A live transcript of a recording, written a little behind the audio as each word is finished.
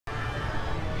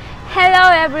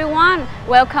Hello everyone,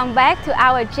 welcome back to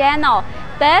our channel.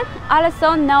 Tết,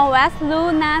 also known as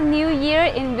Lunar New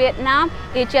Year in Vietnam,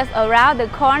 is just around the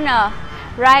corner.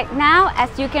 Right now,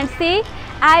 as you can see,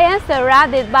 I am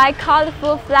surrounded by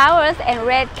colorful flowers and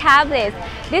red carpets.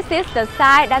 This is the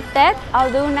sign that Tết or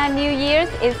Lunar New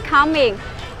Year is coming.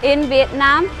 In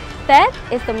Vietnam, Tết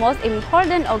is the most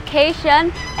important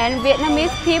occasion and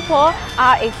Vietnamese people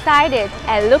are excited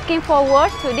and looking forward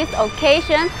to this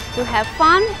occasion to have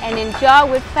fun and enjoy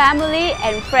with family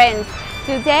and friends.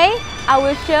 Today, I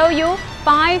will show you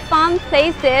 5 fun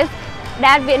places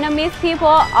that Vietnamese people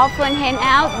often hang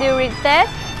out during Tết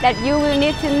that you will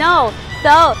need to know.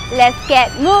 So, let's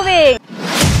get moving!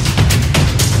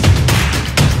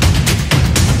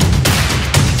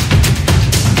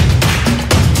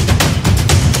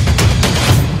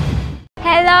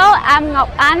 Hello, I'm Ngọc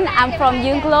Anh. I'm from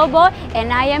Duong Global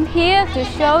and I am here to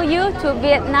show you to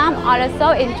Vietnam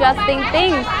also interesting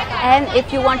things. And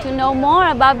if you want to know more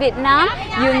about Vietnam,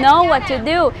 you know what to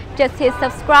do. Just hit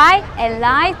subscribe and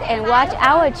like and watch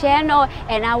our channel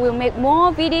and I will make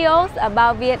more videos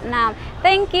about Vietnam.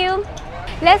 Thank you.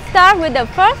 Let's start with the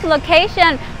first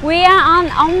location. We are on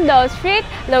Ong Do Street,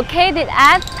 located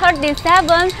at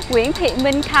 37 Nguyễn Thị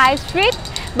Minh Khai Street,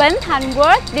 Bến Thành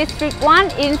Worth, District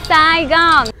 1 in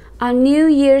Saigon. On New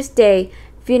Year's Day,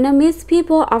 Vietnamese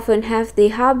people often have the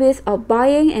habit of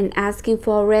buying and asking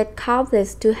for red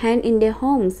carpets to hang in their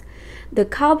homes. The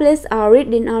carpets are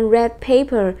written on red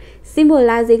paper,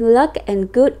 symbolizing luck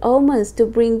and good omens to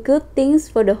bring good things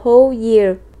for the whole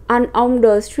year. On Ong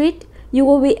Do Street, you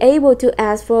will be able to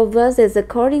ask for verses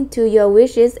according to your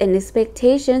wishes and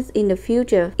expectations in the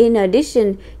future. In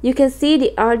addition, you can see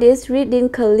the artist reading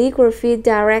calligraphy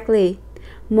directly.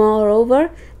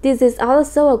 Moreover, this is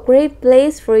also a great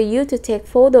place for you to take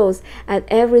photos. At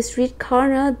every street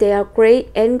corner, there are great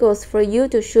angles for you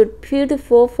to shoot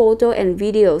beautiful photos and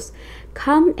videos.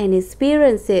 Come and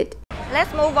experience it.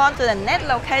 Let's move on to the next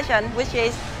location, which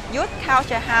is Youth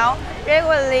Culture House.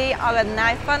 Regularly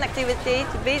organize fun activities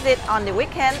to visit on the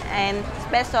weekend and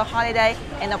special holiday,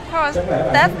 and of course,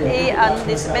 that is an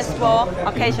indispensable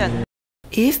occasion.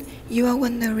 If you are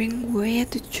wondering where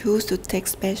to choose to take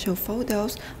special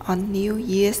photos on New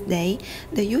Year's Day,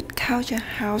 the Youth Culture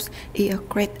House is a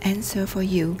great answer for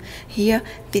you. Here,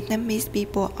 Vietnamese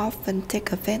people often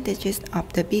take advantages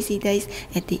of the busy days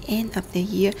at the end of the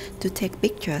year to take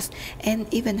pictures and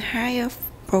even hire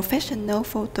professional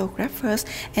photographers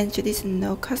and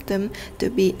traditional costumes to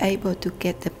be able to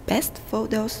get the best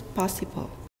photos possible.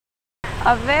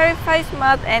 A very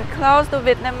famous and close to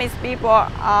Vietnamese people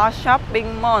are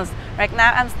shopping malls. Right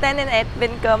now I'm standing at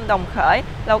Vincom Mall,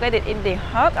 located in the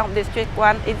heart of District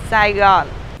 1 in Saigon.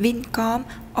 Vincom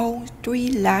owns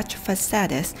 3 large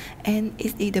facades and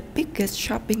it is the biggest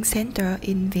shopping center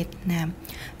in Vietnam.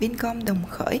 Vincom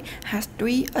Mall has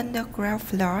 3 underground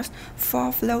floors,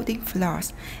 4 floating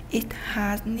floors. It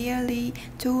has nearly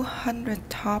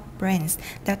 200 top brands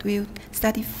that will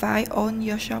satisfy all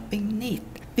your shopping needs.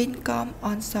 Vincom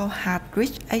also has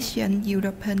rich Asian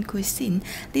European cuisine,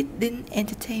 leading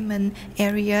entertainment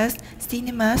areas,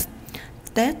 cinemas.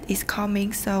 Tết is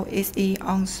coming, so it is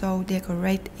also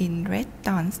decorated in red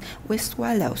tones with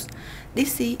swallows.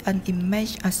 This is an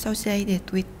image associated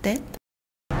with Tết.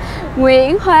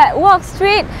 Nguyen Walk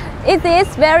Street. It is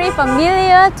very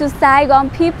familiar to Saigon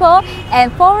people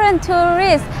and foreign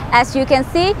tourists. As you can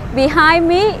see, behind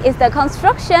me is the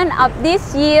construction of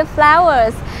this year's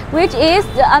flowers, which is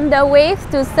underway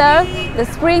to serve the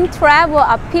spring travel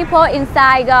of people in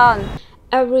Saigon.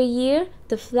 Every year,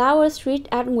 the flower street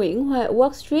at Nguyen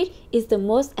Walk Street is the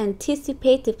most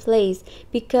anticipated place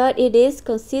because it is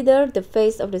considered the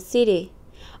face of the city.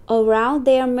 Around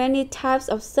there are many types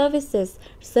of services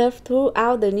served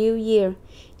throughout the new year.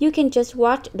 You can just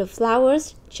watch the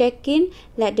flowers, check in,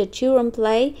 let the children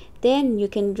play, then you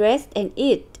can dress and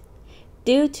eat.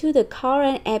 Due to the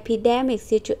current epidemic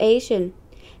situation,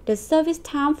 the service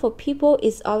time for people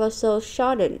is also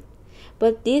shortened.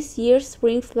 But this year's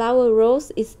spring flower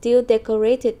rose is still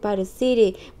decorated by the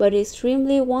city, but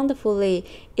extremely wonderfully,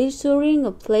 ensuring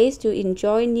a place to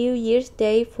enjoy New Year's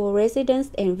Day for residents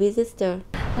and visitors.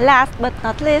 Last but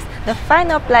not least, the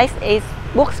final place is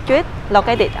Book Street,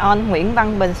 located on Nguyễn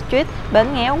Văn Bình Street, Bến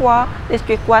Nghé World,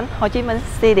 District 1, Ho Chi Minh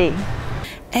City.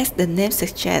 As the name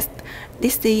suggests,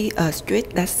 this is a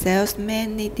street that sells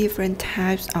many different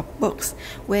types of books,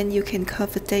 when you can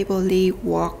comfortably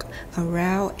walk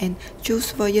around and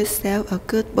choose for yourself a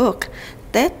good book.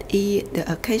 That is the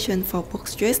occasion for book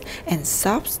streets and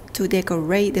shops to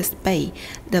decorate the space.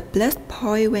 The plus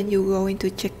point when you go into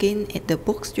check-in at the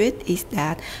book street is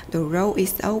that the road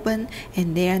is open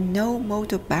and there are no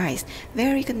motorbikes.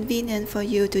 Very convenient for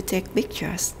you to take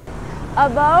pictures.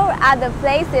 Above are the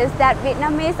places that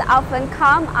Vietnamese often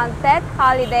come on Tết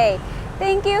holiday.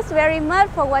 Thank you very much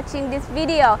for watching this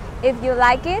video. If you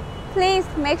like it, please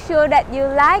make sure that you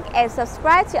like and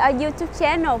subscribe to our YouTube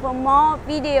channel for more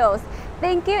videos.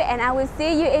 Thank you, and I will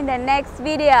see you in the next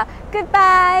video.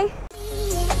 Goodbye!